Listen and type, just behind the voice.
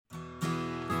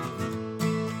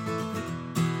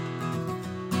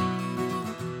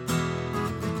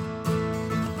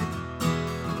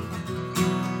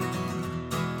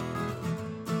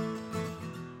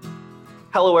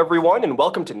Hello, everyone, and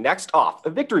welcome to Next Off, a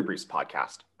Victory Briefs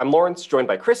podcast. I'm Lawrence, joined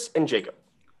by Chris and Jacob.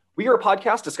 We are a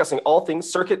podcast discussing all things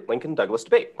Circuit Lincoln Douglas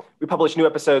debate. We publish new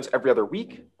episodes every other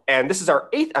week, and this is our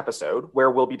 8th episode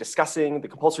where we'll be discussing the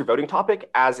compulsory voting topic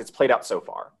as it's played out so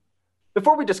far.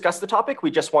 Before we discuss the topic, we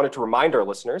just wanted to remind our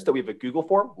listeners that we have a Google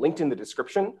form linked in the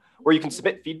description where you can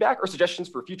submit feedback or suggestions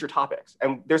for future topics,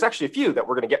 and there's actually a few that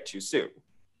we're going to get to soon.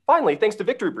 Finally, thanks to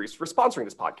Victory Briefs for sponsoring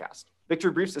this podcast.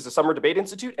 Victory Briefs is a summer debate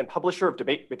institute and publisher of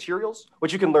debate materials,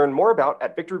 which you can learn more about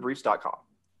at victorybriefs.com.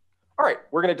 All right,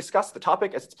 we're going to discuss the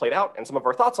topic as it's played out and some of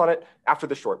our thoughts on it after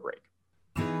the short break.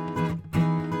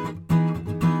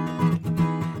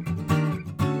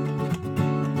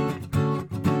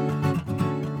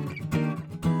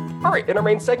 All right, in our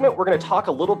main segment, we're going to talk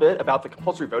a little bit about the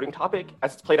compulsory voting topic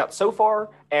as it's played out so far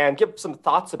and give some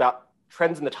thoughts about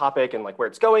trends in the topic and like where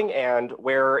it's going and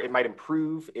where it might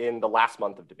improve in the last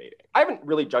month of debating. I haven't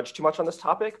really judged too much on this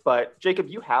topic, but Jacob,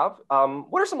 you have.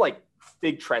 What are some like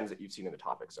big trends that you've seen in the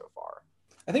topic so far?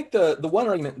 I think the one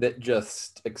argument that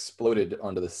just exploded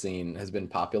onto the scene has been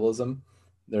populism.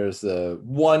 There's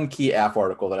one key AF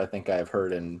article that I think I've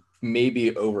heard in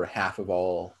maybe over half of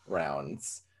all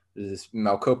rounds. There's this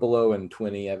Malcopolo and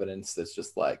Twinney evidence that's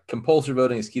just like compulsory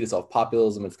voting is key to solve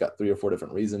populism. It's got 3 or 4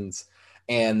 different reasons.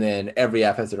 And then every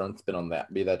app has their own spin on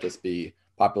that, be that just be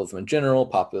populism in general,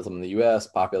 populism in the US,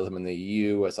 populism in the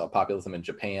EU, I saw populism in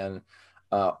Japan.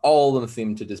 All of them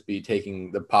seem to just be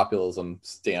taking the populism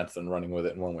stance and running with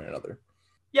it in one way or another.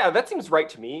 Yeah, that seems right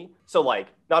to me. So like,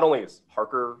 not only is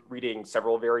Harker reading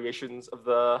several variations of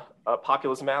the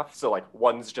populism math, so like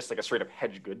one's just like a straight up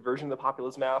hedge good version of the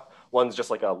populism math, one's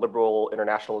just like a liberal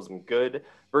internationalism good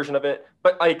version of it,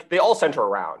 but like they all center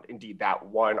around indeed that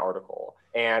one article.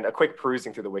 And a quick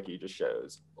perusing through the wiki just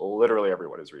shows literally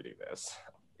everyone is reading this.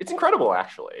 It's incredible,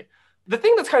 actually. The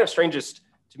thing that's kind of strangest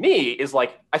to me is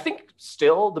like, I think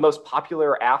still the most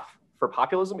popular app for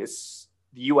populism is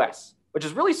the US, which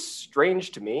is really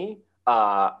strange to me.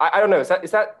 I don't know, is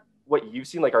that what you've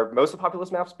seen? Like, are most of the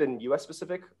populist maps been US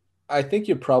specific? I think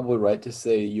you're probably right to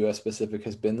say US specific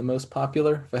has been the most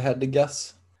popular, if I had to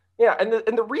guess. Yeah,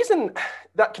 and the reason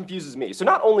that confuses me, so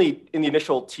not only in the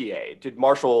initial TA did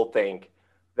Marshall think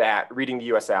that reading the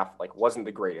USF like wasn't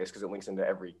the greatest because it links into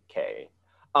every K,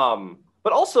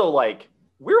 but also like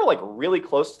we were like really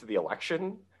close to the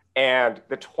election, and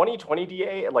the 2020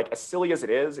 DA, like as silly as it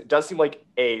is, it does seem like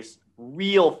a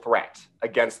real threat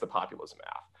against the populism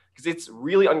app, because it's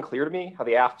really unclear to me how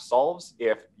the app solves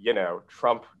if, you know,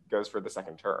 Trump goes for the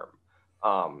second term.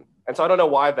 And so I don't know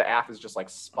why the app is just like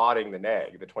spotting the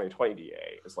neg, the 2020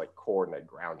 DA is like core neg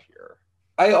ground here.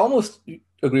 I almost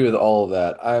agree with all of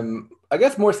that. I'm, I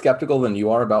guess, more skeptical than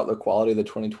you are about the quality of the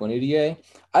 2020 DA.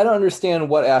 I don't understand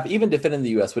what app, even defending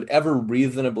the US, would ever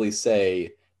reasonably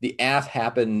say the app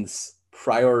happens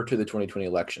prior to the 2020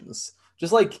 elections.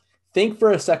 Just like think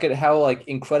for a second how like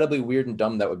incredibly weird and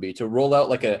dumb that would be to roll out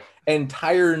like an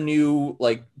entire new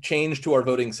like change to our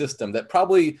voting system that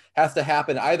probably has to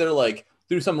happen either like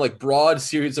through some like broad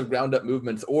series of ground up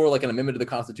movements or like an amendment to the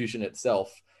Constitution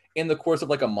itself in the course of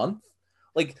like a month.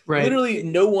 Like literally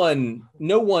no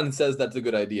one says that's a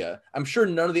good idea. I'm sure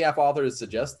none of the app authors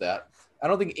suggest that. I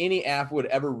don't think any app would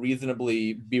ever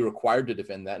reasonably be required to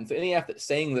defend that. And so any app that's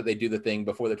saying that they do the thing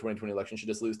before the 2020 election should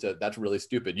just lose to, that's really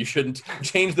stupid. You shouldn't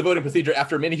change the voting procedure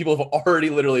after many people have already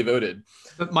literally voted.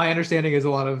 But my understanding is a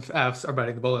lot of apps are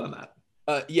biting the bullet on that.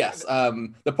 Yes.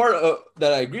 The part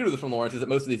that I agree with from Lawrence is that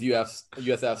most of these US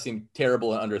apps seem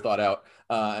terrible and under thought out.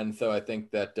 And so I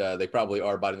think that they probably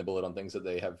are biting the bullet on things that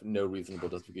they have no reasonable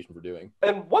justification for doing.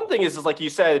 And one thing is like you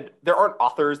said, there aren't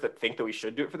authors that think that we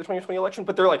should do it for the 2020 election,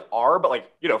 but there like are, but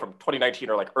like, you know, from 2019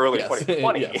 or like early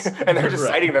 2020. Yes. And they're just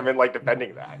citing them and like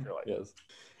defending that. And you're like, yes.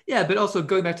 Yeah, but also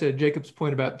going back to Jacob's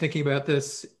point about thinking about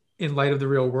this in light of the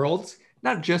real world,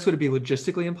 not just would it be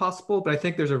logistically impossible, but I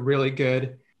think there's a really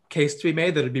good case to be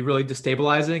made that it'd be really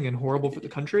destabilizing and horrible for the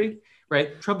country,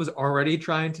 right? Trump was already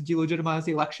trying to delegitimize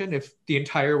the election. If the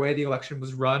entire way the election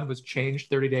was run was changed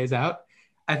 30 days out,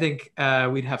 I think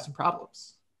we'd have some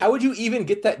problems. How would you even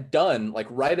get that done? Like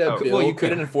write a bill, you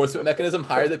could an enforcement mechanism,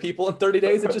 hire the people in 30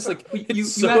 days? It's just like, you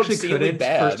actually couldn't,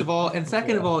 bad. First of all. And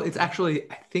second of all, it's actually,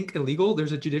 I think, illegal.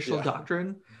 There's a judicial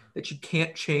doctrine that you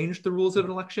can't change the rules of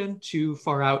an election too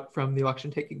far out from the election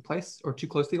taking place or too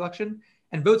close to the election.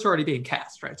 And votes are already being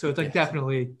cast, right? So it's like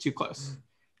definitely too close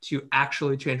to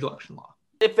actually change election law.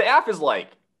 If the app is like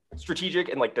strategic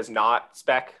and like does not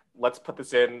spec, let's put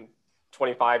this in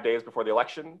 25 days before the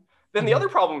election, then the other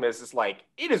problem is like,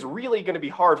 it is really going to be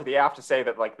hard for the app to say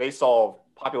that like they solve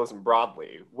populism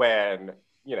broadly when,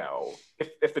 you know,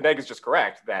 if the neg is just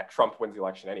correct, that Trump wins the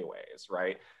election anyways,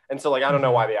 right? And so like, I don't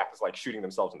know why the AF is like shooting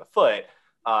themselves in the foot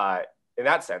in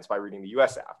that sense by reading the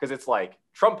US AF, because it's like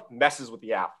Trump messes with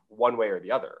the AF one way or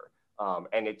the other.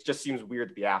 And it just seems weird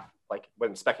that the AF, like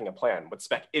when specking a plan, would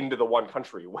spec into the one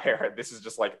country where this is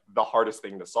just like the hardest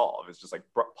thing to solve. It's just like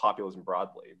populism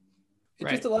broadly. It's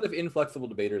just a lot of inflexible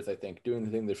debaters, I think, doing the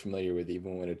thing they're familiar with,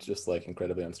 even when it's just like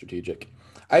incredibly unstrategic.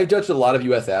 I've judged a lot of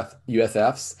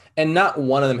USFs, and not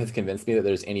one of them has convinced me that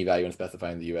there's any value in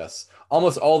specifying the US.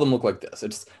 Almost all of them look like this.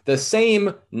 It's the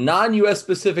same non-US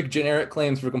specific generic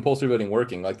claims for compulsory voting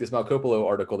working, like this Malcopolo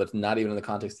article that's not even in the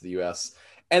context of the US,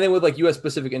 and then with like US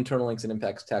specific internal links and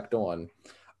impacts tacked on.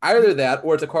 Either that,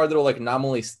 or it's a card that'll like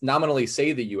nominally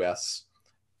say the US,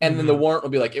 and then the warrant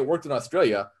will be like, it worked in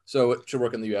Australia, so it should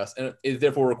work in the US, and it is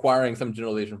therefore requiring some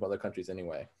generalization from other countries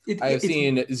anyway. I have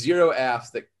seen zero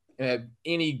AFs that have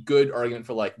any good argument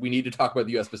for like, we need to talk about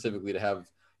the US specifically to have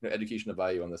education of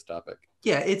value on this topic.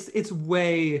 Yeah, it's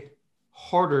way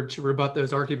harder to rebut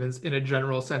those arguments in a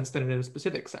general sense than in a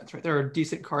specific sense, right? There are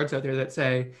decent cards out there that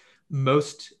say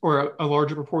most or a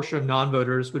larger proportion of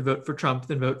non-voters would vote for Trump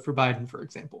than vote for Biden, for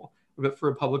example, or vote for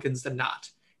Republicans than not.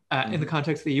 In the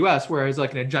context of the US, whereas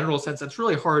like in a general sense, it's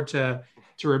really hard to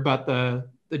rebut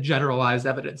the generalized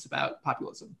evidence about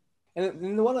populism.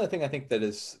 And the one other thing I think that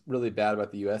is really bad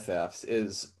about the USFs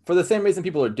is, for the same reason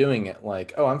people are doing it,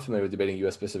 like, oh, I'm familiar with debating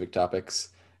US specific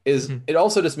topics, is it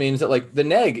also just means that like the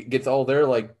neg gets all their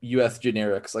like US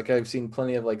generics. Like I've seen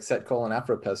plenty of like set call and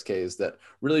Afro-Pesques that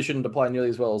really shouldn't apply nearly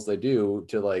as well as they do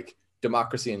to like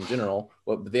democracy in general.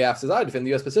 Well, the AF says I defend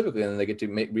the US specifically, and then they get to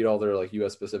read all their like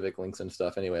US specific links and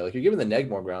stuff anyway. Like you're giving the neg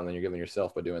more ground than you're giving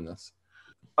yourself by doing this.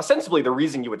 Ostensibly, the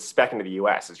reason you would spec into the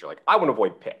US is you're like, I want to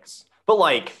avoid picks. But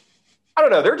like, I don't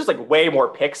know, there are just like way more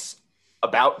picks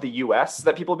about the US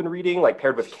that people have been reading, like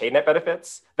paired with KNet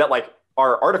benefits that like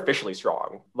are artificially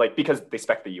strong, like because they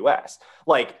spec the US.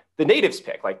 Like the natives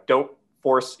pick, like don't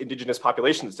force indigenous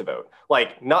populations to vote.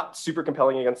 Like not super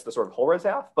compelling against the sort of whole res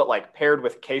AF, but like paired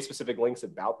with K-specific links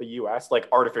about the US, like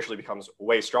artificially becomes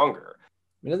way stronger.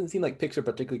 It doesn't seem like picks are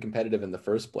particularly competitive in the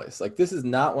first place. Like this is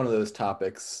not one of those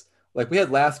topics like we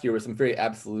had last year with some very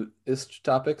absolutist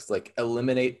topics, like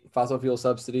eliminate fossil fuel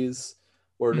subsidies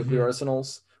or nuclear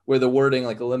arsenals, where the wording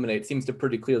like eliminate seems to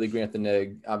pretty clearly grant the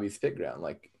neg obvious pick ground.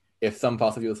 Like if some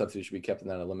fossil fuel subsidies should be kept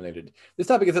and then eliminated. This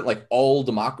topic isn't like all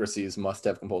democracies must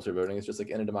have compulsory voting. It's just like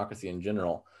in a democracy in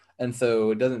general. And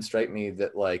so it doesn't strike me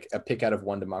that like a pick out of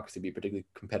one democracy be particularly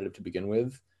competitive to begin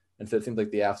with. And so it seems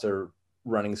like the AFs are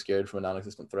running scared from a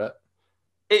non-existent threat.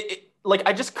 Like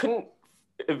I just couldn't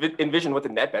envision what the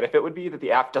net benefit would be that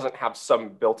the app doesn't have some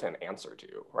built-in answer to,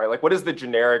 right? Like what is the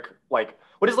generic, like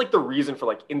what is like the reason for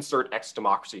like insert X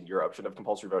democracy in Europe should have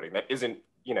compulsory voting that isn't,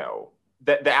 you know,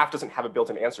 that the app doesn't have a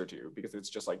built-in answer to, because it's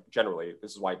just like generally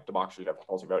this is why democracy should have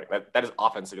compulsory voting. That is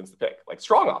offense against the pick, like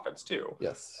strong offense too.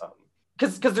 Yes.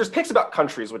 Because there's picks about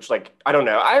countries, which like, I don't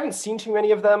know, I haven't seen too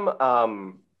many of them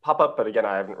pop up, but again,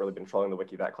 I haven't really been trolling the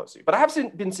wiki that closely. But I have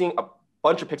been seeing a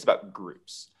bunch of picks about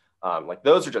groups. Like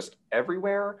those are just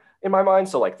everywhere in my mind.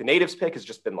 So like the natives pick has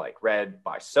just been like read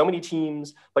by so many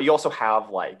teams, but you also have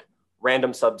like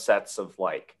random subsets of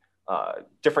like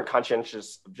different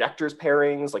conscientious objectors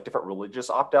pairings, like different religious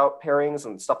opt-out pairings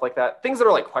and stuff like that. Things that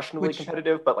are like questionably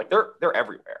competitive, but like they're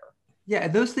everywhere. Yeah,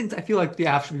 and those things I feel like the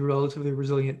app should be relatively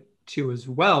resilient to as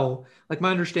well. Like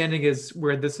my understanding is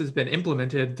where this has been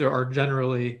implemented, there are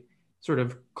generally sort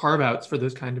of carve-outs for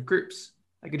those kind of groups.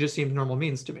 Like it just seems normal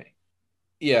means to me.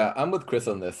 Yeah, I'm with Chris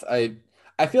on this. I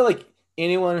feel like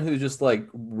anyone who just like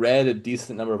read a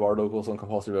decent number of articles on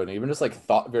compulsory voting, even just like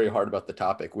thought very hard about the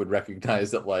topic, would recognize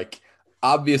that like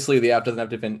obviously the app doesn't have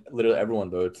to defend literally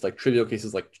everyone votes. Like trivial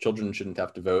cases like children shouldn't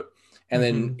have to vote. And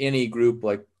then any group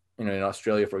like, you know, in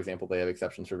Australia, for example, they have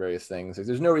exceptions for various things. Like,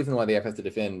 there's no reason why the app has to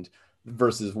defend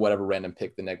versus whatever random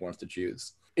pick the neg wants to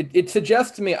choose. It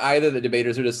suggests to me either that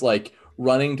debaters are just like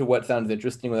running to what sounds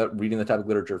interesting without reading the topic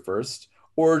literature first,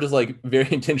 or just like very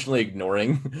intentionally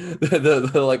ignoring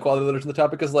the like quality of literature on the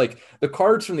topic. Because like the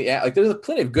cards from the app, like there's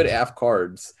plenty of good AF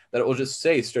cards that it will just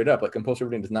say straight up like compulsory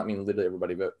voting does not mean literally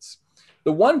everybody votes.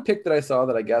 The one pick that I saw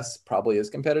that I guess probably is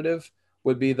competitive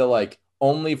would be the like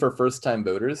only for first time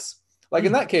voters. Like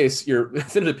in that case, you're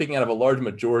essentially picking out of a large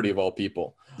majority of all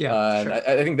people. Yeah, and sure.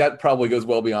 I think that probably goes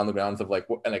well beyond the grounds of like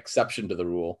an exception to the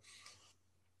rule.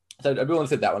 So I'd be willing to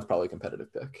say that one's probably a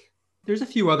competitive pick. There's a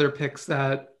few other picks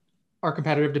that are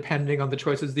competitive depending on the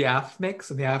choices the AF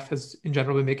makes, and the AF has in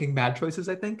general been making bad choices,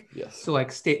 I think. Yes. So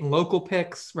like state and local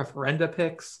picks, referenda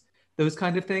picks, those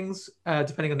kind of things,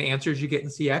 depending on the answers you get in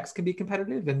CX, can be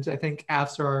competitive. And I think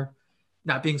AFs are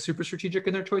not being super strategic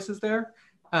in their choices there.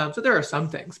 So there are some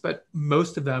things, but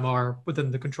most of them are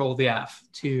within the control of the AF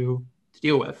to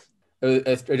deal with.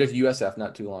 Just USF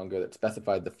not too long ago that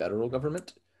specified the federal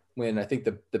government, when I think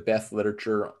the best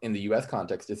literature in the US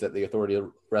context is that the authority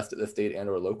rests at the state and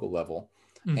or local level.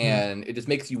 Mm-hmm. And it just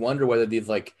makes you wonder whether these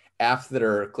like apps that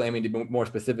are claiming to be more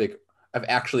specific have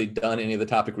actually done any of the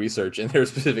topic research in their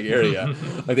specific area.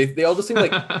 Like they all just seem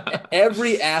like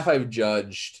every app I've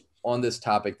judged on this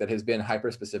topic that has been hyper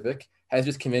specific has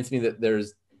just convinced me that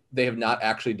they have not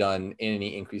actually done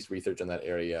any increased research in that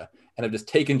area and have just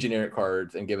taken generic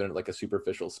cards and given it like a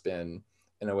superficial spin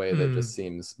in a way that just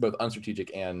seems both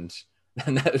unstrategic and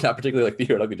not particularly like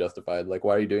theoretically justified. Like,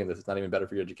 why are you doing this? It's not even better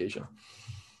for your education.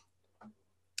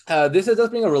 This ends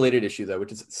up being a related issue though,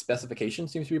 which is specification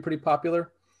seems to be pretty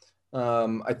popular.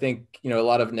 I think, a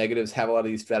lot of negatives have a lot of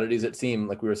these strategies that seem,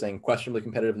 like we were saying, questionably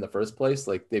competitive in the first place.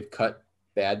 Like they've cut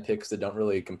bad picks that don't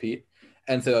really compete.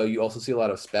 And so you also see a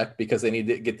lot of spec because they need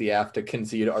to get the app to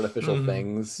concede artificial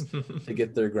things to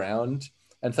get their ground.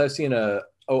 And so I've seen a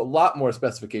lot more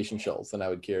specification shells than I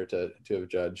would care to have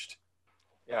judged.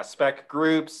 Yeah, spec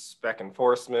groups, spec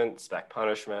enforcement, spec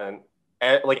punishment,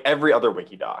 like every other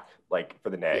wiki doc, like for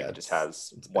the neg, it just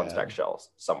has one spec shell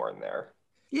somewhere in there.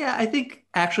 Yeah, I think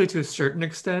actually to a certain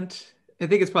extent, I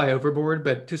think it's probably overboard,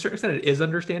 but to a certain extent it is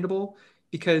understandable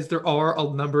because there are a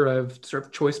number of sort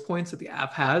of choice points that the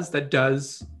app has that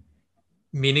does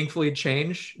meaningfully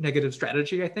change negative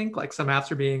strategy, I think. Like some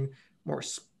apps are being more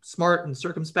smart and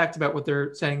circumspect about what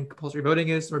they're saying compulsory voting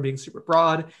is, or being super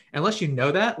broad. Unless you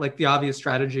know that, like the obvious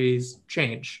strategies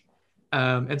change.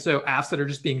 And so apps that are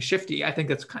just being shifty, I think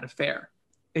that's kind of fair.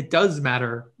 It does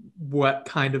matter what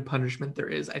kind of punishment there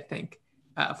is, I think,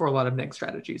 for a lot of neg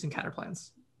strategies and counter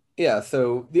plans. Yeah,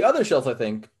 so the other shells, I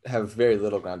think, have very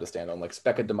little ground to stand on, like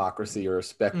spec a democracy or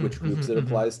spec which groups it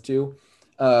applies to.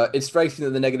 It strikes me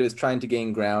that the negative is trying to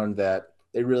gain ground that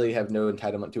they really have no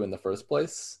entitlement to in the first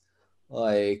place.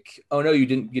 Like, oh no, you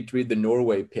didn't get to read the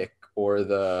Norway pick or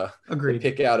the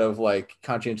pick out of like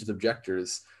conscientious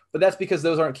objectors. But that's because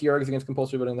those aren't key arguments against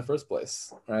compulsory voting in the first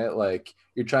place, right? Like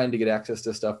you're trying to get access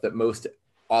to stuff that most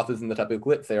authors in the topic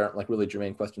lit say aren't like really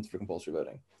germane questions for compulsory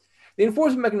voting. The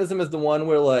enforcement mechanism is the one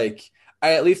where like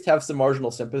I at least have some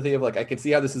marginal sympathy of like I can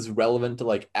see how this is relevant to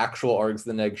like actual args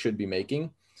the neg should be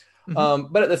making.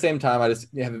 But at the same time, I just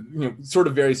have sort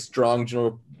of very strong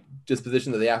general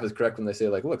disposition that the app is correct when they say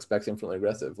like, look, spec's infinitely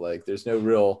aggressive. Like there's no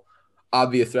real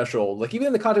obvious threshold. Like even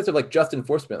in the context of like just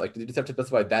enforcement, like do you just have to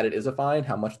specify that it is a fine,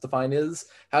 how much the fine is?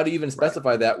 How do you even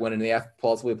specify that when the app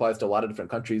possibly applies to a lot of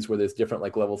different countries where there's different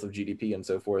like levels of GDP and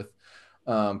so forth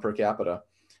per capita?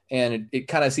 And it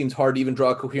kind of seems hard to even draw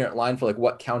a coherent line for like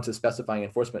what counts as specifying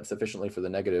enforcement sufficiently for the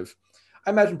negative. I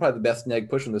imagine probably the best neg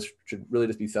push on this should really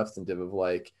just be substantive of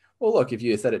like, well, look, if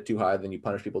you set it too high, then you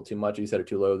punish people too much. If you set it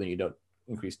too low, then you don't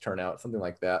increase turnout, something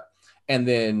like that. And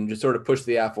then just sort of push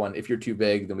the app one. If you're too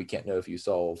vague, then we can't know if you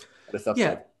solve at a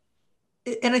subset.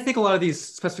 Yeah. And I think a lot of these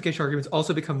specification arguments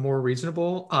also become more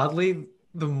reasonable, oddly,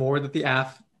 the more that the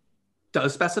app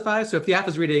does specify. So if the app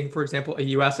is reading, for example, a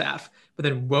US app, but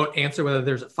then won't answer whether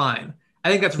there's a fine, I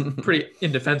think that's pretty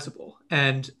indefensible.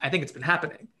 And I think it's been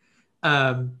happening.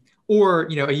 Or,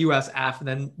 a US app and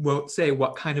then won't say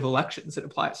what kind of elections it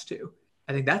applies to.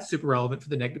 I think that's super relevant for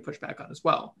the negative pushback on as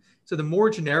well. So the more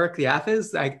generic the app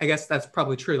is, I guess that's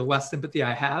probably true. The less sympathy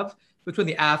I have between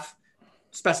the app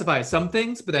specifies some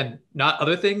things, but then not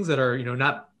other things that are,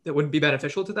 that wouldn't be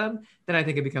beneficial to them, then I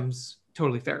think it becomes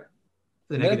totally fair.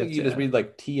 I think you just read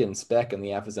like T and spec and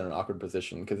the app is in an awkward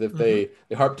position because if they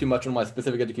harp too much on why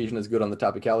specific education is good on the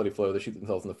topicality flow, they shoot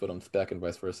themselves in the foot on spec and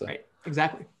vice versa. Right,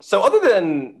 exactly. So other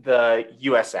than the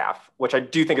US app, which I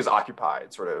do think has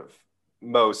occupied sort of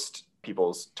most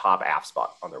people's top app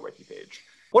spot on their wiki page,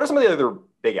 what are some of the other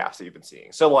big apps that you've been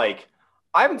seeing? So like,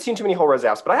 I haven't seen too many whole res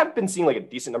apps, but I have been seeing like a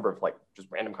decent number of like just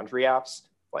random country apps.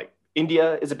 Like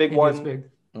India is a big one. Big.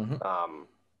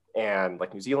 And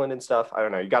like New Zealand and stuff. I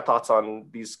don't know. You got thoughts on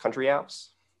these country apps?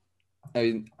 I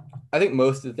mean, I think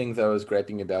most of the things I was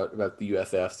griping about the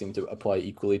USF seem to apply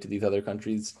equally to these other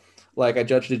countries. Like I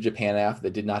judged a Japan app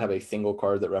that did not have a single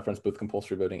card that referenced both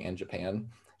compulsory voting and Japan.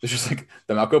 It's just like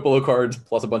the Marco Polo cards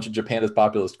plus a bunch of Japan as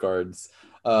populist cards.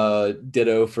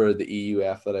 Ditto for the EU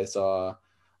app that I saw.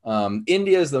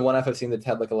 India is the one app I've seen that's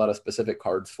had like a lot of specific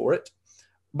cards for it.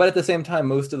 But at the same time,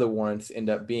 most of the warrants end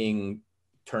up being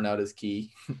turnout is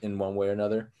key in one way or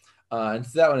another. And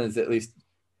so that one is at least,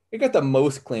 it got the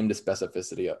most claim to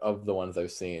specificity of the ones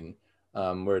I've seen,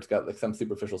 where it's got like some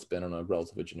superficial spin on a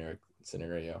relatively generic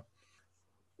scenario.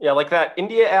 Yeah, like that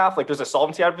India app, like there's a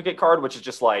solvency advocate card, which is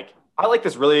just like, I like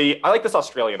this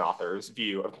Australian author's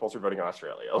view of compulsory voting in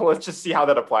Australia. Let's just see how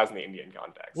that applies in the Indian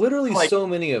context. Literally like, so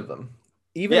many of them.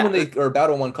 Even when they are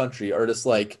about in one country are just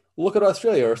like, look at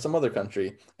Australia or some other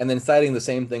country, and then citing the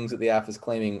same things that the AF is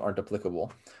claiming aren't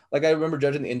applicable. Like I remember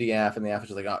judging the India AF, and the AF was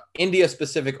just like, oh, India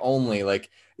specific only. Like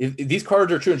if these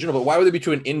cards are true in general, but why would they be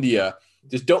true in India?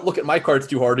 Just don't look at my cards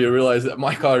too hard. You'll realize that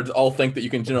my cards all think that you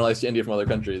can generalize to India from other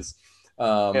countries.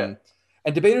 And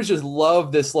debaters just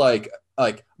love this, like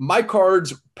my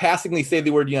cards passingly say the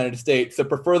word United States, so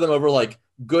prefer them over like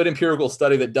good empirical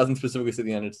study that doesn't specifically say the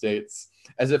United States,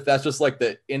 as if that's just like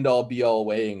the end all be all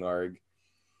weighing arg.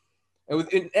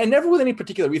 And never with any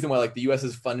particular reason why like the U.S.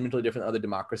 is fundamentally different than other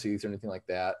democracies or anything like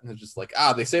that. And it's just like,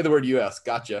 they say the word U.S.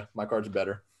 Gotcha. My cards are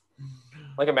better.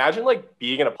 Like imagine like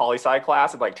being in a poli-sci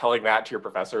class and like telling that to your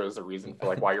professor as a reason for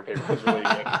like why your paper was really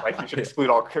good. Like you should exclude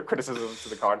all criticisms to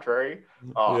the contrary.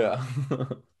 Yeah.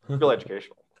 Real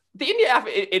educational. The India app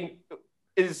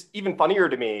is even funnier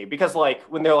to me because like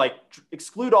when they're like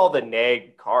exclude all the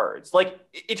neg cards, like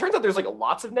it turns out there's like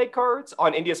lots of neg cards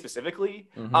on India specifically,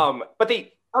 but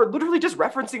they are literally just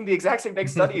referencing the exact same neg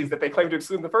studies that they claim to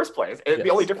exclude in the first place. And the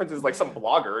only difference is like some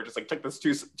blogger just like took those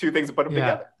two things and put them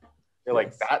together. You're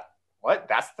like that. What?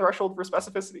 That's the threshold for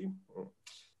specificity?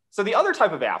 So the other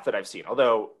type of app that I've seen,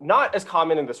 although not as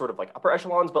common in the sort of like upper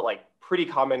echelons, but like pretty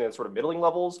common in sort of middling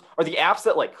levels, are the apps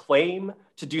that like claim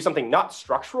to do something not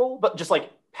structural, but just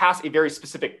like pass a very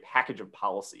specific package of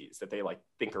policies that they like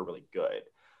think are really good.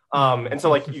 And so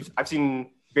like I've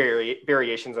seen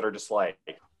variations that are just like,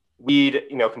 we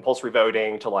need, compulsory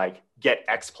voting to like get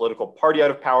X political party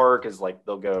out of power because like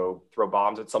they'll go throw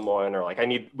bombs at someone, or like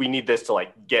we need this to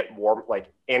like get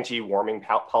anti-warming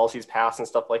policies passed and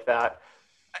stuff like that.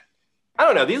 I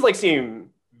don't know. These like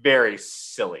seem very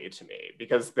silly to me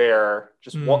because they're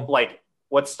just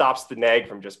what stops the neg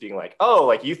from just being like, oh,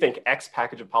 like you think X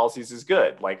package of policies is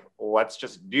good. Like, let's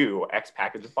just do X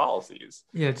package of policies.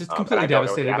 Yeah, just completely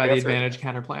devastated by the advantage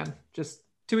counter plan. Just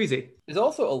too easy. There's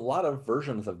also a lot of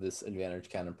versions of this advantage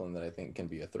counter plan that I think can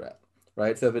be a threat,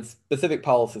 right? So if it's specific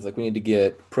policies, like we need to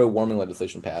get pro-warming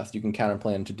legislation passed, you can counter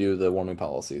plan to do the warming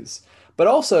policies. But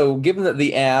also, given that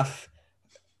the AF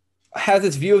has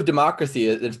this view of democracy,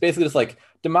 it's basically just like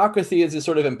democracy is this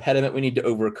sort of impediment we need to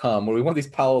overcome, where we want these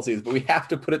policies, but we have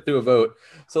to put it through a vote.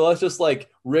 So let's just like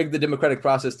rig the democratic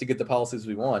process to get the policies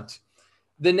we want.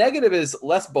 The negative is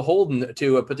less beholden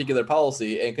to a particular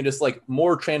policy and can just like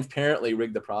more transparently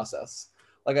rig the process.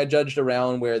 Like I judged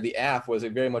around where the AF was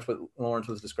very much what Lawrence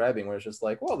was describing, where it's just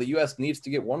like, well, the U.S. needs to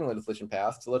get warming legislation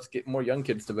passed, so let's get more young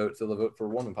kids to vote, so they'll vote for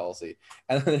warming policy.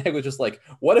 And then the neg was just like,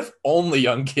 what if only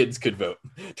young kids could vote?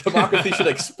 Democracy should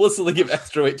explicitly give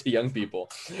extra weight to young people.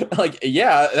 Like,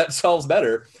 yeah, that solves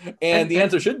better. And the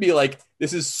answer should be like,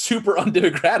 this is super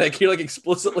undemocratic. You're like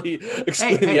explicitly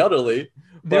excluding the elderly.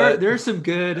 There's some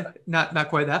good, not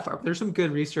quite that far, but there's some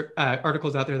good research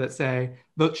articles out there that say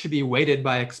votes should be weighted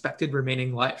by expected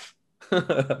remaining life.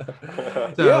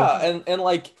 Yeah, and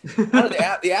like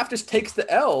the AF just takes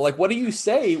the L. Like, what do you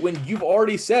say when you've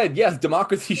already said, yes,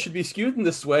 democracy should be skewed in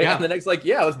this way, and the next like,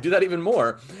 yeah, let's do that even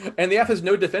more. And the AF has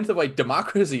no defense of like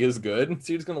democracy is good,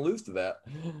 so you're just going to lose to that.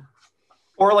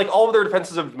 Or like all of their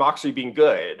defenses of democracy being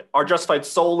good are justified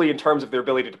solely in terms of their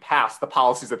ability to pass the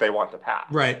policies that they want to pass.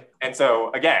 Right. And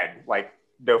so again, like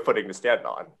no footing to stand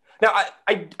on. Now,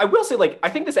 I will say, like, I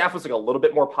think this app was like a little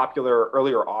bit more popular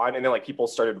earlier on, and then like people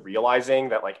started realizing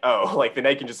that like, oh, like the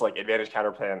neg can just like advantage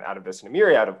counterplan out of this in a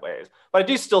myriad of ways. But I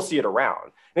do still see it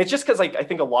around, and it's just because like I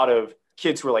think a lot of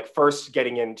kids who are like first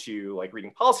getting into like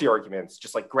reading policy arguments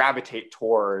just like gravitate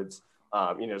towards,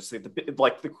 just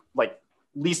the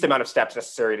least amount of steps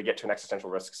necessary to get to an existential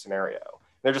risk scenario.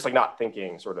 They're just like not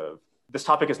thinking sort of, this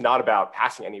topic is not about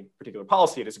passing any particular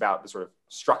policy. It is about the sort of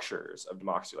structures of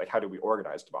democracy. Like, how do we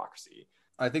organize democracy?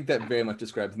 I think that very much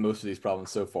describes most of these problems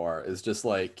so far, is just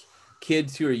like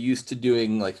kids who are used to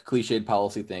doing like cliched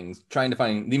policy things, trying to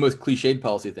find the most cliched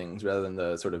policy things rather than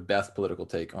the sort of best political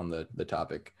take on the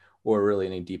topic, or really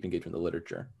any deep engagement in the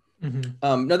literature.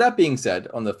 Mm-hmm. Now, that being said,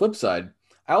 on the flip side,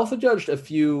 I also judged a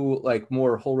few like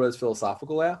more whole res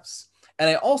philosophical apps. And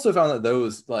I also found that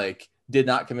those like did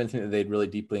not convince me that they'd really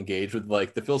deeply engage with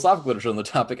like the philosophical literature on the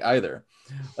topic either.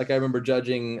 Like I remember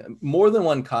judging more than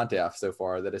one Kant app so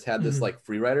far that has had this like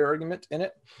free rider argument in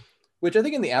it, which I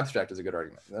think in the abstract is a good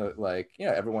argument.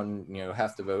 Everyone,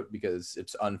 has to vote because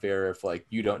it's unfair if like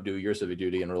you don't do your civic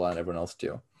duty and rely on everyone else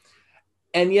to.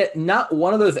 And yet not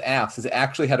one of those apps has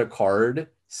actually had a card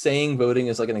saying voting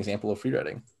is like an example of free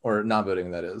riding, or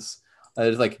non-voting, that is.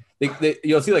 It's like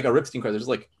you'll see like a Ripstein card. There's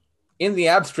like, in the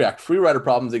abstract, free rider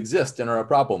problems exist and are a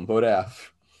problem. Vote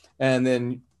F. And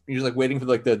then you're just like waiting for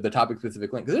like the topic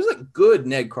specific link. Because there's like good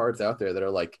neg cards out there that are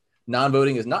like,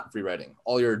 non-voting is not free riding.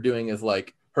 All you're doing is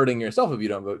like hurting yourself if you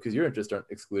don't vote because your interests aren't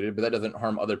excluded, but that doesn't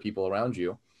harm other people around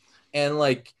you. And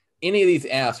like any of these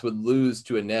apps would lose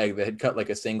to a neg that had cut like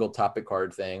a single topic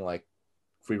card saying like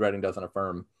free writing doesn't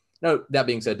affirm. No, that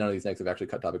being said, none of these negs have actually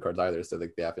cut topic cards either, so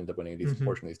like the app ends up winning a decent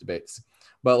portion of these debates.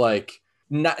 But like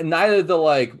neither the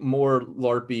like more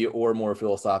LARPy or more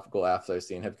philosophical apps I've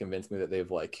seen have convinced me that they've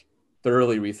like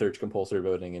thoroughly researched compulsory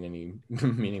voting in any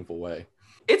meaningful way.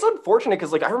 It's unfortunate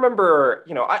because like I remember,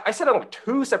 I said on like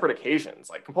 2 separate occasions,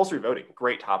 like compulsory voting,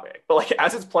 great topic. But like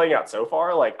as it's playing out so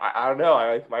far, like I don't know,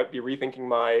 I might be rethinking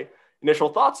my initial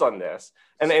thoughts on this.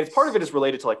 And it's part of it is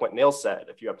related to like what Nail said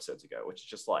a few episodes ago, which is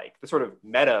just like the sort of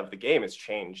meta of the game has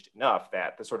changed enough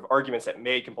that the sort of arguments that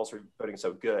made compulsory voting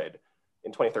so good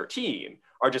in 2013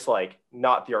 are just like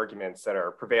not the arguments that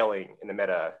are prevailing in the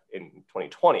meta in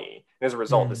 2020. And as a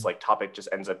result, this like topic just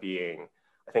ends up being,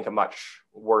 I think, a much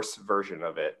worse version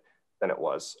of it than it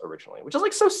was originally, which is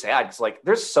like so sad because like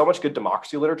there's so much good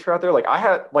democracy literature out there. Like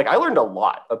I learned a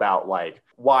lot about like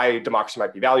why democracy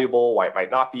might be valuable, why it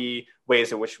might not be,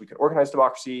 ways in which we could organize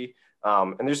democracy.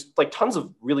 And there's like tons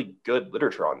of really good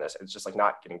literature on this. It's just like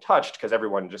not getting touched because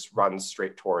everyone just runs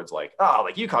straight towards like,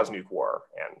 like you caused nuke war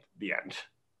and the end.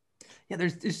 Yeah, there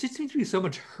just seems to be so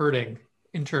much hurting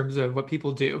in terms of what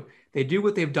people do. They do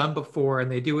what they've done before and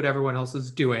they do what everyone else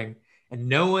is doing. And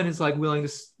no one is like willing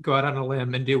to go out on a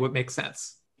limb and do what makes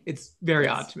sense. It's very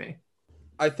odd to me.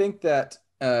 I think that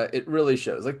it really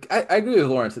shows. Like I agree with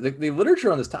Lawrence. The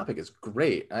literature on this topic is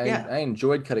great. I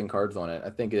enjoyed cutting cards on it. I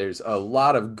think there's a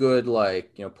lot of good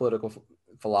like political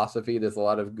philosophy. There's a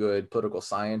lot of good political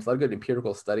science, a lot of good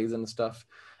empirical studies and stuff.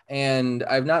 And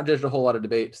I've not judged a whole lot of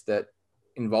debates that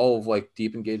involve like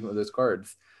deep engagement with those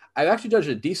cards. I've actually judged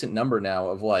a decent number now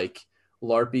of like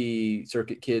LARPy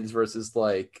circuit kids versus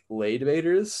like lay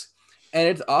debaters, and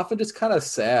it's often just kind of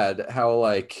sad how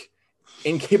like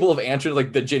incapable of answering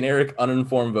like the generic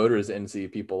uninformed voters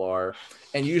NC people are,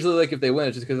 and usually like if they win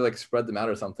it's just because they like spread them out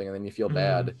or something and then you feel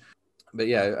bad. But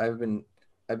yeah, I've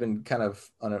been kind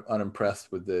of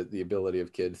unimpressed with the ability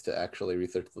of kids to actually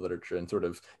research the literature and sort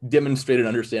of demonstrate an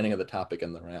understanding of the topic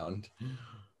in the round.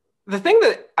 The thing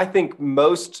that I think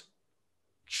most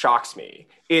shocks me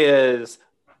is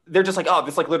they're just like, oh,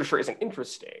 this like literature isn't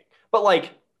interesting. But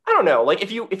like, I don't know, like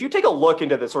if you take a look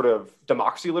into the sort of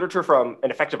democracy literature from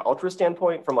an effective altruist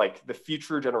standpoint, from like the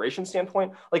future generation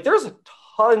standpoint, like there's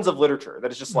tons of literature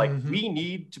that is just like, we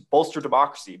need to bolster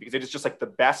democracy because it is just like the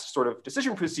best sort of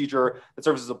decision procedure that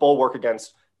serves as a bulwark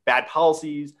against bad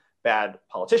policies, bad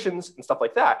politicians and stuff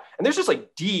like that. And there's just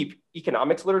like deep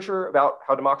economics literature about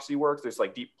how democracy works. There's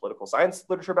like deep political science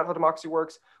literature about how democracy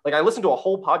works. Like I listened to a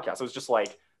whole podcast. It was just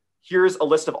like, here's a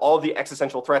list of all of the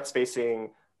existential threats facing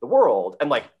the world.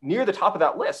 And like near the top of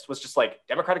that list was just like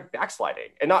democratic backsliding,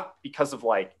 and not because of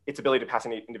like its ability to pass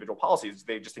any individual policies.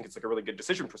 They just think it's like a really good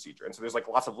decision procedure. And so there's like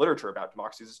lots of literature about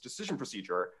democracy's decision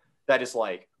procedure that is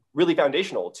like really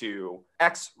foundational to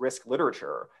X risk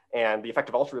literature and the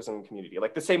effective altruism community,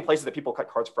 like the same places that people cut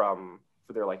cards from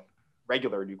for their like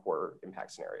regular nuke war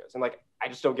impact scenarios. And like, I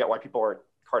just don't get why people aren't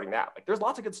carding that. Like there's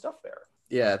lots of good stuff there.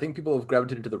 Yeah, I think people have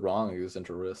gravitated to the wrong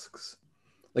existential risks.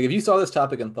 Like if you saw this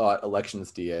topic and thought elections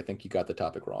DA, I think you got the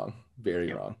topic wrong,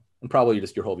 very wrong. And probably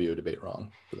just your whole view of debate wrong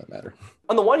for that matter.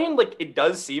 On the one hand, like it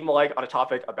does seem like on a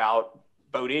topic about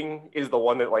voting is the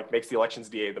one that like makes the elections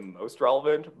DA the most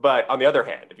relevant. But on the other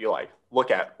hand, if you like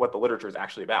look at what the literature is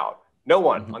actually about, no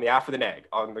one on the app for the neg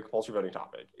on the compulsory voting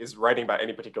topic is writing about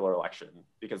any particular election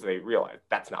because they realize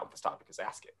that's not what this topic is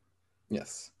asking.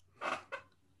 Yes.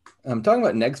 I'm talking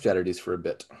about neg strategies for a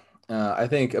bit. I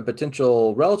think a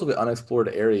potential relatively unexplored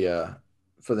area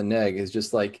for the neg is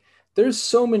just like, there's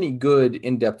so many good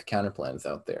in-depth counterplans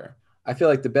out there. I feel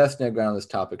like the best neg round on this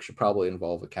topic should probably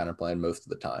involve a counterplan most of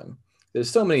the time. There's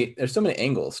so many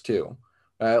angles too.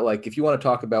 Like if you want to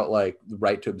talk about like the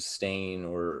right to abstain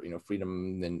or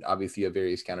freedom, then obviously you have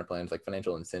various counterplans like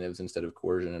financial incentives instead of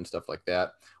coercion and stuff like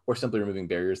that, or simply removing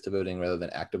barriers to voting rather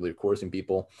than actively coercing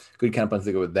people. Good counterplans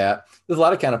to go with that. There's a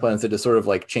lot of counterplans that just sort of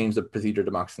like change the procedure of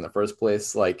democracy in the first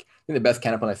place. Like I think the best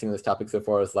counterplan I've seen on this topic so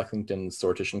far is Lexington's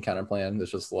sortition counterplan.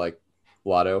 That's just like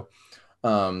lotto.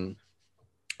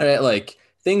 Like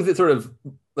things that sort of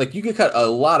like you could cut a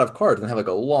lot of cards and have like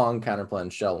a long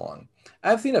counterplan shell long.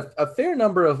 I've seen a fair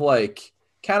number of like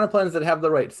counterplans that have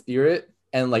the right spirit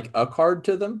and like a card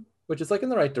to them, which is like in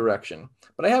the right direction.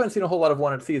 But I haven't seen a whole lot of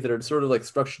 1-Cs that are sort of like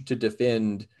structured to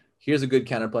defend, here's a good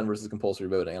counterplan versus compulsory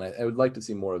voting. And I would like to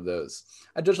see more of those.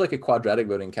 I judged like a quadratic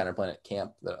voting counterplan at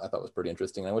camp that I thought was pretty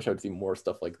interesting. I wish I would see more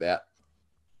stuff like that.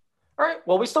 All right,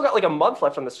 well, we still got like a month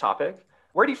left on this topic.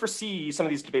 Where do you foresee some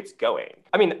of these debates going?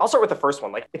 I mean, I'll start with the first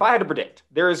one. Like if I had to predict,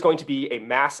 there is going to be a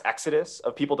mass exodus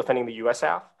of people defending the US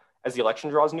half as the election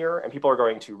draws near, and people are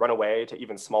going to run away to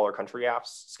even smaller country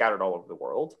apps scattered all over the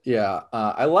world. Yeah,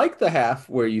 I like the half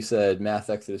where you said mass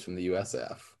exodus from the US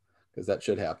half, because that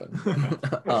should happen.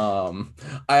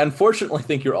 I unfortunately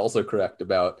think you're also correct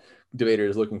about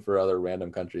debaters looking for other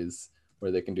random countries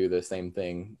where they can do the same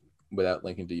thing without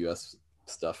linking to US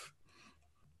stuff.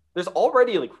 There's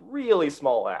already like really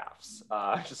small apps,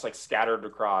 just like scattered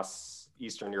across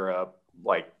Eastern Europe,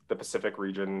 like the Pacific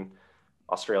region,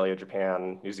 Australia,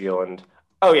 Japan, New Zealand.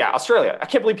 Oh yeah, Australia. I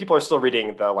can't believe people are still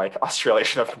reading the like Australia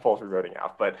should have compulsory voting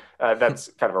app, but that's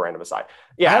kind of a random aside.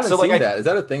 Yeah, I haven't so like seen that. Is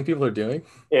that a thing people are doing?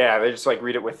 Yeah, they just like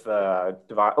read it with the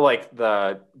like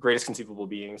the greatest conceivable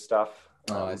being stuff.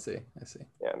 Oh, I see.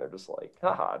 Yeah, and they're just like,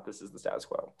 haha, this is the status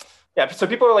quo. Yeah, so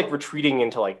people are like retreating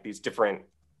into like these different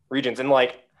regions, and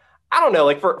like I don't know,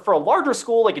 like for a larger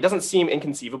school, like it doesn't seem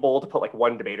inconceivable to put like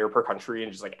one debater per country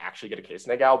and just like actually get a case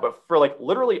neg out. But for like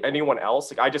literally anyone else,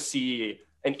 like I just see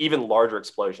an even larger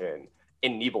explosion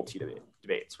in Neeble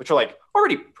debates, which are like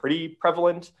already pretty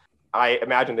prevalent. I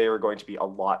imagine they are going to be a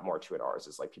lot more to it ours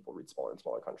as like people read smaller and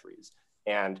smaller countries.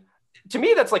 And to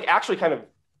me, that's like actually kind of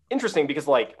interesting because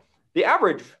like the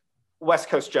average West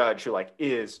Coast judge who like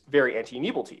is very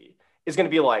anti-Neeble is going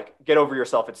to be like, get over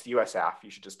yourself. It's the US AF.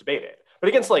 You should just debate it. But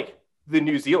against like the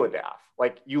New Zealand AF,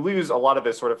 like you lose a lot of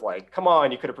this sort of like, come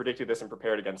on, you could have predicted this and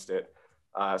prepared against it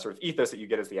sort of ethos that you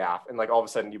get as the AF. And like all of a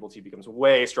sudden Neeble becomes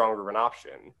way stronger of an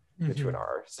option to an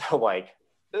R. So like,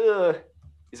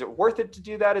 is it worth it to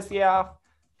do that as the AF?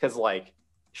 Because like,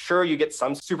 sure, you get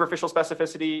some superficial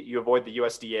specificity, you avoid the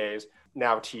USDAs.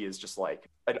 Now T is just like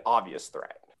an obvious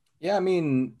threat. Yeah, I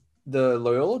mean, the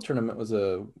Loyola tournament was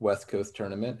a West Coast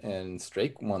tournament, and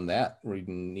Strake won that,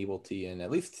 reading Neeble in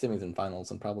at least semis and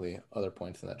finals, and probably other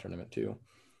points in that tournament too.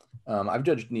 I've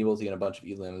judged Neeble in a bunch of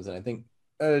elims, and I think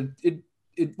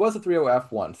it was a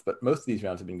 3-0 once, but most of these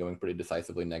rounds have been going pretty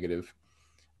decisively negative.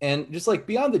 And just like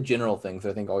beyond the general things,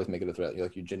 I think always make it a threat,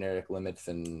 like your generic limits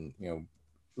and,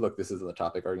 look, this isn't the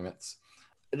topic arguments.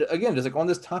 Again, just like on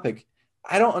this topic,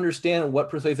 I don't understand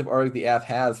what persuasive argument the AF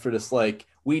has for just like,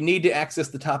 we need to access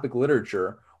the topic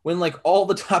literature when like all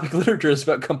the topic literature is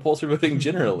about compulsory voting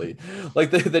generally.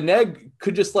 Like the neg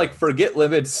could just like forget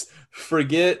limits,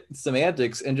 forget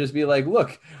semantics, and just be like,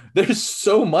 look, there's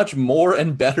so much more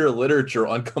and better literature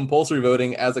on compulsory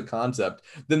voting as a concept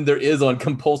than there is on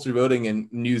compulsory voting in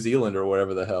New Zealand or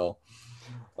wherever the hell.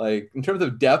 Like in terms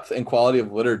of depth and quality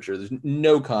of literature, there's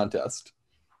no contest.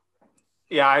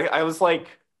 Yeah, I was looking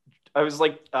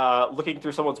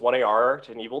through someone's 1AR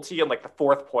to Neeble, and like the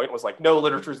fourth point was like, no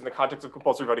literatures in the context of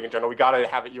compulsory voting in general. We got to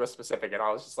have it US specific. And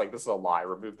I was just like, this is a lie.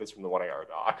 Remove this from the 1AR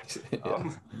doc.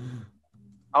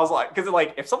 I was like, because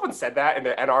like if someone said that and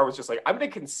the NR was just like, I'm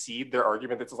going to concede their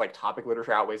argument that this is like topic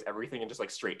literature outweighs everything and just like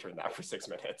straight turn that for 6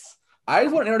 minutes. I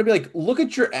just want NR to be like, look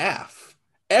at your AF.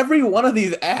 Every one of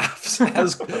these AFs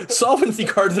has solvency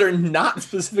cards that are not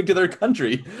specific to their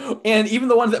country. And even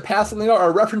the ones that pass something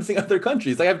are referencing other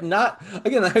countries. Like I have not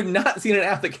seen an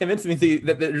AF that convinced me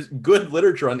that there's good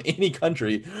literature on any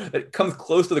country that comes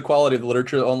close to the quality of the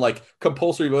literature on like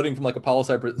compulsory voting from like a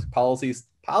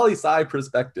poli-sci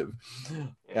perspective.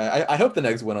 Yeah, I hope the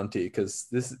next win on T, because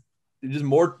this is just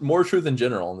more truth in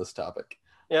general on this topic.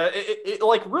 Yeah, it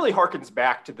like really harkens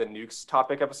back to the nukes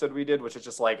topic episode we did, which is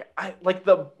just like,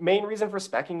 the main reason for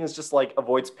specking is just like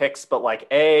avoids picks, but like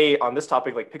on this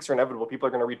topic, like picks are inevitable. People are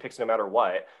going to read picks no matter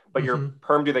what, but your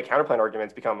perm do the counterplan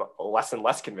arguments become less and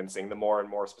less convincing the more and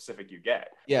more specific you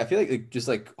get. Yeah, I feel like just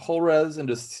like whole res and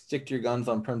just stick to your guns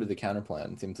on perm to the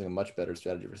counterplan seems like a much better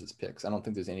strategy versus picks. I don't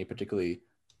think there's any particularly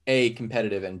A,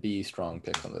 competitive and B, strong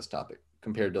picks on this topic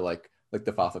compared to like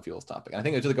the fossil fuels topic. And I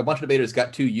think it's just like a bunch of debaters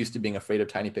got too used to being afraid of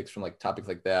tiny picks from like topics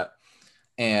like that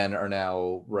and are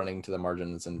now running to the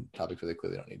margins and topics where they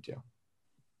clearly don't need to.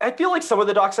 I feel like some of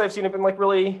the docs I've seen have been like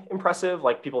really impressive.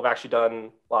 Like people have actually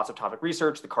done lots of topic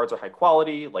research. The cards are high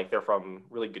quality. Like they're from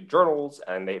really good journals,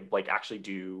 and they like actually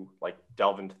do like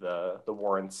delve into the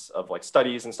warrants of like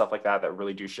studies and stuff like that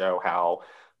really do show how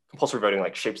compulsory voting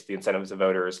like shapes the incentives of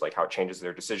voters, like how it changes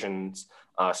their decisions,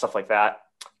 stuff like that.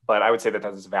 But I would say that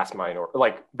that's a vast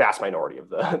minority of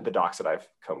the docs that I've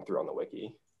combed through on the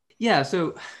wiki. Yeah,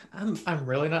 so I'm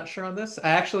really not sure on this. I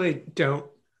actually don't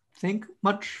think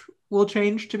much will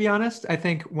change, to be honest. I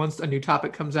think once a new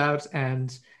topic comes out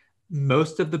and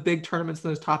most of the big tournaments in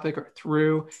this topic are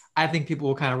through, I think people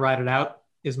will kind of ride it out,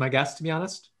 is my guess, to be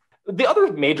honest. The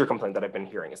other major complaint that I've been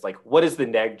hearing is like, what is the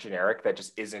neg generic that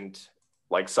just isn't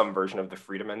like some version of the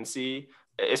Freedom NC,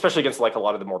 especially against like a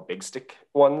lot of the more big stick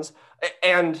ones.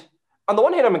 And on the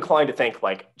one hand, I'm inclined to think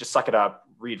like, just suck it up,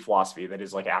 read philosophy that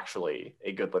is like actually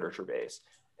a good literature base.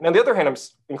 And on the other hand, I'm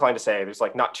inclined to say there's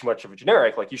like not too much of a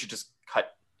generic, like you should just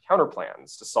cut counter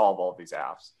plans to solve all of these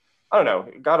AFs. I don't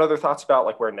know. Got other thoughts about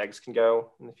like where negs can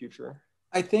go in the future?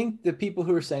 I think the people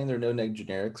who are saying there are no neg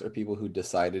generics are people who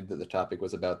decided that the topic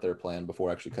was about their plan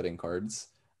before actually cutting cards.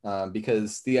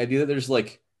 Because the idea that there's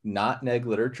like not neg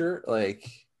literature, like,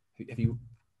 have you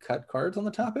cut cards on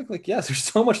the topic? Like, yes, there's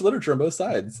so much literature on both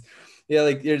sides. Yeah,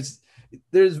 like there's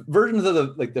versions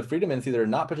of the freedom entity that are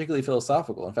not particularly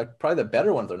philosophical. In fact, probably the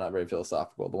better ones are not very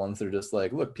philosophical. The ones that are just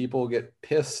like, look, people get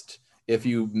pissed if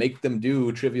you make them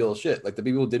do trivial shit. Like the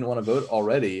people who didn't want to vote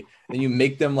already, and you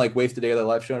make them like waste a day of their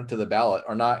life showing up to the ballot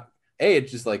are not,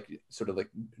 it's just like sort of like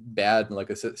bad in like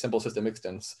a simple system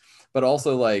instance, but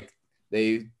also like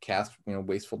they cast,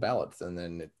 wasteful ballots, and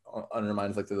then it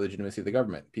undermines like the legitimacy of the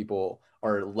government. People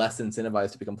are less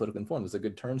incentivized to become politically informed. There's a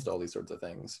good terms to all these sorts of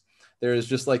things. There's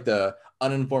just like the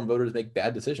uninformed voters make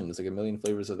bad decisions, like a million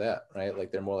flavors of that, right?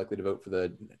 Like they're more likely to vote for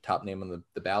the top name on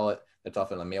the ballot. That's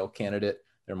often a male candidate.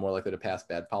 They're more likely to pass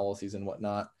bad policies and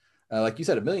whatnot. Like you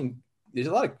said, there's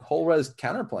a lot of whole res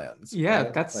counter plans. Yeah,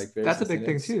 right? that's like a big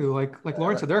thing too. Like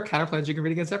Lauren said, there are counter plans you can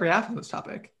read against every half of this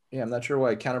topic. Yeah, I'm not sure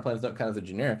why counter plans don't count as a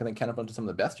generic. I think counter plans are some of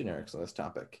the best generics on this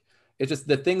topic. It's just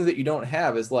the things that you don't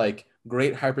have is like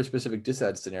great hyper-specific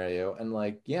disad scenario, and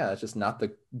like, yeah, it's just not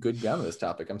the good ground of this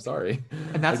topic. I'm sorry.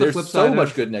 And that's like, the flip there's side so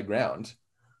much good neg ground.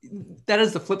 That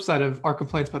is the flip side of our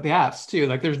complaints about the apps too.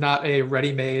 Like there's not a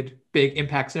ready-made big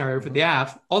impact scenario for the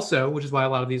app also, which is why a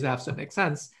lot of these apps don't make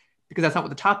sense, because that's not what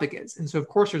the topic is. And so of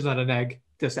course there's not a neg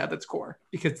disad that's core,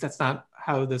 because that's not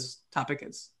how this topic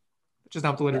is, which is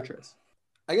not what the literature is.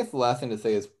 I guess the last thing to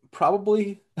say is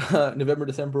probably November,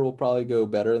 December will probably go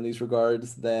better in these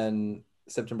regards than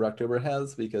September, October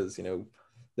has, because,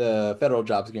 the federal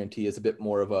jobs guarantee is a bit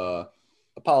more of a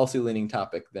policy leaning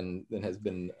topic than has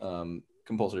been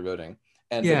compulsory voting.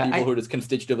 And so people who are just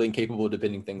constitutively incapable of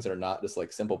defending things that are not just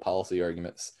like simple policy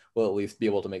arguments will at least be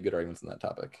able to make good arguments on that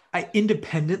topic. I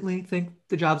independently think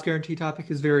the jobs guarantee topic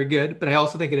is very good, but I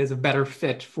also think it is a better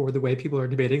fit for the way people are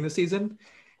debating this season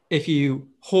if you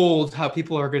hold how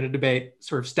people are going to debate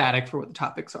sort of static for what the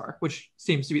topics are, which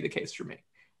seems to be the case for me,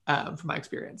 from my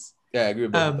experience. Yeah, I agree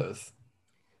with both of those.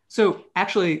 So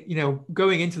actually,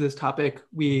 going into this topic,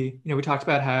 we talked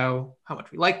about how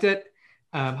much we liked it,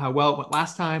 how well it went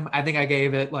last time. I think I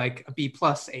gave it like a B+,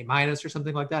 A- or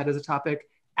something like that as a topic.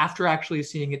 After actually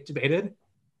seeing it debated,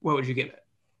 what would you give it?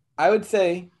 I would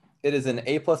say it is an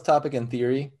A+ topic in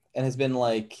theory and has been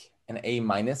like an A-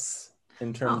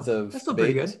 in terms of that's still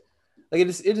debate. pretty good. Like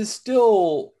it is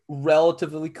still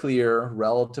relatively clear,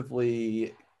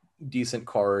 relatively decent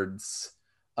cards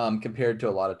compared to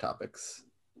a lot of topics.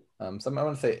 So I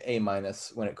want to say A-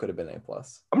 when it could have been A+.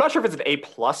 I'm not sure if it's an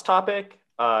A+ topic.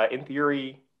 In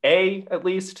theory, A at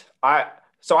least.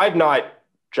 I've not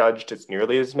judged as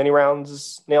nearly as many rounds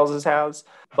as Nails has,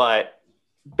 but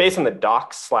based on the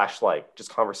docs / like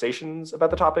just conversations about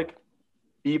the topic,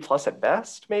 B+ at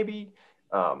best, maybe.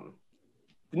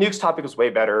 The nukes topic was way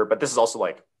better, but this is also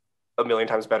like a million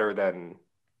times better than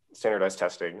standardized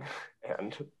testing.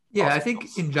 And I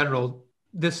think in general,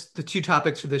 the two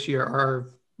topics for this year are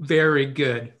very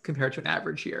good compared to an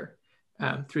average year,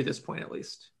 through this point at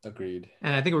least. Agreed.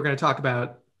 And I think we're going to talk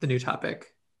about the new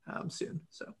topic soon.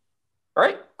 So, all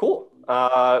right, cool.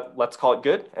 Let's call it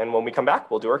good. And when we come back,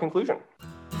 we'll do our conclusion.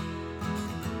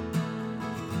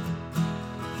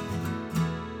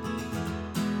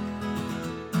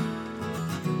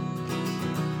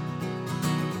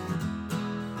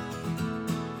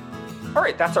 All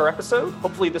right, that's our episode.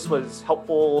 Hopefully this was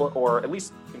helpful or at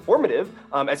least informative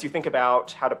as you think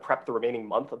about how to prep the remaining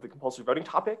month of the compulsory voting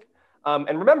topic.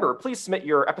 And remember, please submit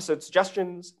your episode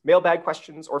suggestions, mailbag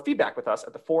questions, or feedback with us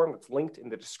at the forum that's linked in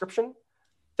the description.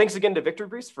 Thanks again to Victory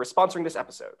Briefs for sponsoring this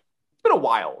episode. It's been a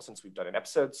while since we've done an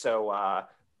episode, so a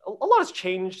lot has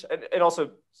changed, and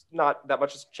also not that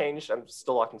much has changed. I'm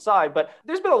still locked inside, but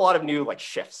there's been a lot of new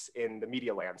shifts in the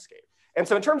media landscape. And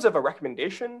so in terms of a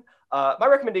recommendation, my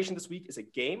recommendation this week is a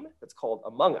game that's called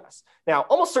Among Us. Now,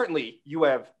 almost certainly you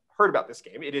have heard about this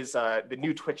game. It is the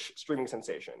new Twitch streaming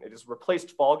sensation. It has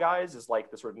replaced Fall Guys as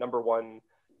like the sort of number one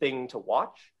thing to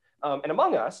watch. And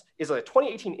Among Us is a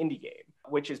 2018 indie game,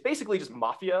 which is basically just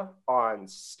Mafia on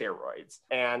steroids.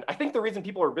 And I think the reason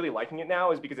people are really liking it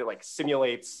now is because it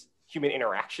simulates human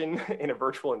interaction in a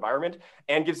virtual environment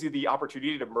and gives you the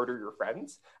opportunity to murder your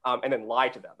friends and then lie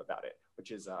to them about it,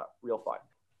 which is real fun.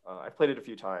 I've played it a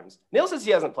few times. Nails says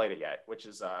he hasn't played it yet, which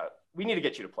is, we need to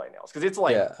get you to play Nails, because it's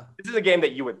this is a game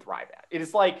that you would thrive at. It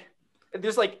is like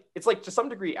There's like it's like to some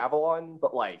degree Avalon,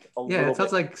 but like a Yeah, little it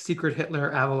sounds bit. like Secret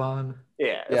Hitler, Avalon.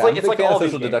 Yeah, Yeah, I'm a it's big like fan all of these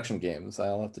social games. deduction games.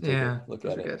 I'll have to take Yeah, a look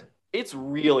those at are it. good. It's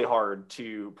really hard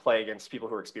to play against people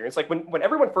who are experienced. Like when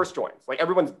everyone first joins, like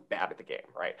everyone's bad at the game,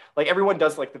 right? Like everyone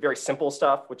does like the very simple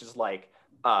stuff, which is like,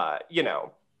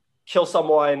 kill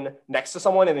someone next to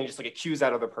someone and then just like accuse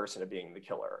that other person of being the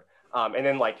killer. And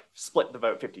then like split the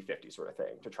vote 50-50 sort of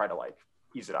thing to try to like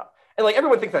ease it up. And like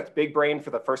everyone thinks that's big brain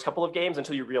for the first couple of games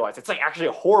until you realize it's like actually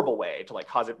a horrible way to like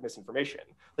cause misinformation.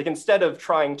 Like instead of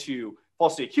trying to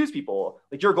falsely accuse people,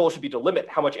 like your goal should be to limit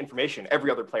how much information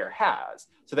every other player has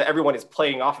so that everyone is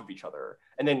playing off of each other.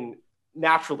 And then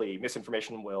naturally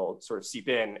misinformation will sort of seep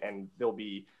in and there'll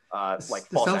be like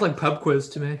This sounds like pub quiz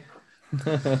to me.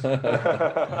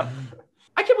 I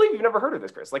can't believe you've never heard of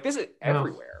this, Chris. Like this is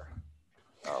everywhere.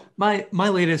 My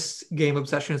latest game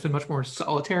obsession has been much more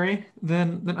solitary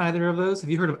than either of those. Have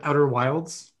you heard of Outer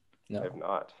Wilds? No. I have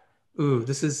not. Ooh,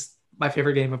 this is my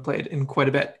favorite game I've played in quite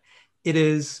a bit. It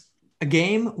is a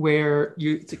game where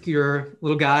you're a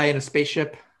little guy in a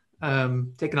spaceship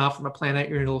taking off from a planet.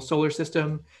 You're in a little solar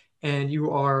system, and you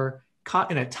are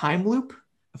caught in a time loop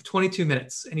of 22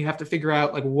 minutes, and you have to figure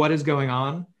out like what is going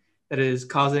on that is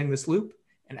causing this loop.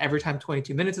 And every time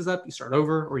 22 minutes is up, you start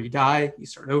over, or you die, you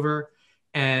start over.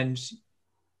 And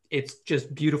it's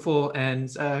just beautiful and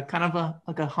kind of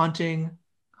a haunting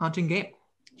game.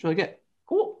 It's really good.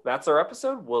 Cool. That's our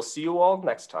episode. We'll see you all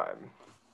next time.